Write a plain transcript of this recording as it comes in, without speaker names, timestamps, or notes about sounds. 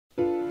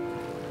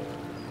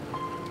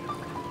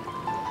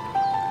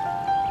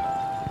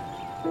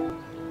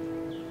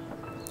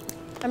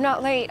I'm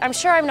not late. I'm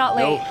sure I'm not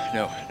late.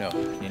 No,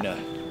 Nina.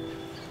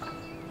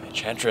 My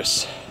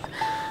enchantress.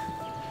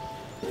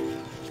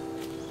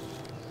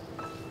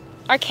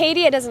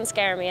 Arcadia doesn't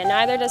scare me, and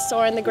neither does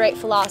Soren the great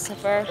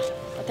philosopher.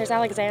 But there's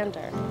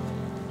Alexander,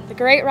 the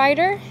great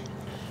writer.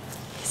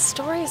 His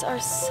stories are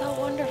so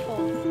wonderful.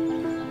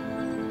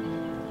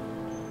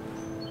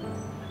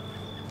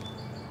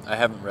 I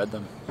haven't read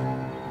them.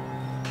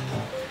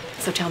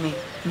 So tell me,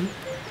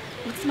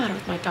 what's the matter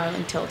with my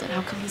darling Tilden?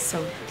 How come he's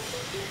so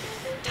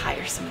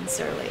tiresome and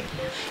surly?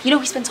 You know,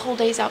 he spends whole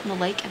days out in the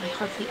lake, and I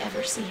hardly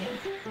ever see him.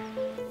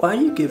 Why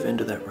do you give in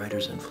to that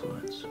writer's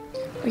influence?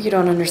 Well, you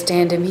don't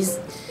understand him. He's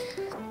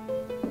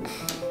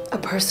a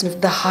person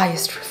of the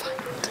highest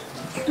refinement.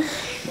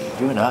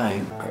 You and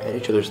I are at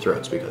each other's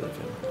throats because of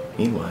him.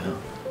 Meanwhile,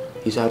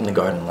 he's out in the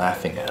garden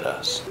laughing at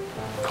us,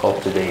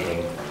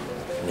 cultivating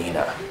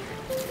Nina.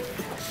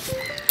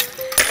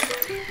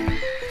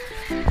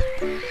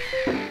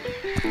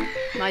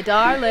 My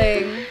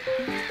darling,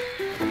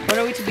 when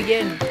are we to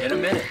begin? In a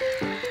minute.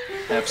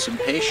 Have some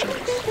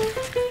patience.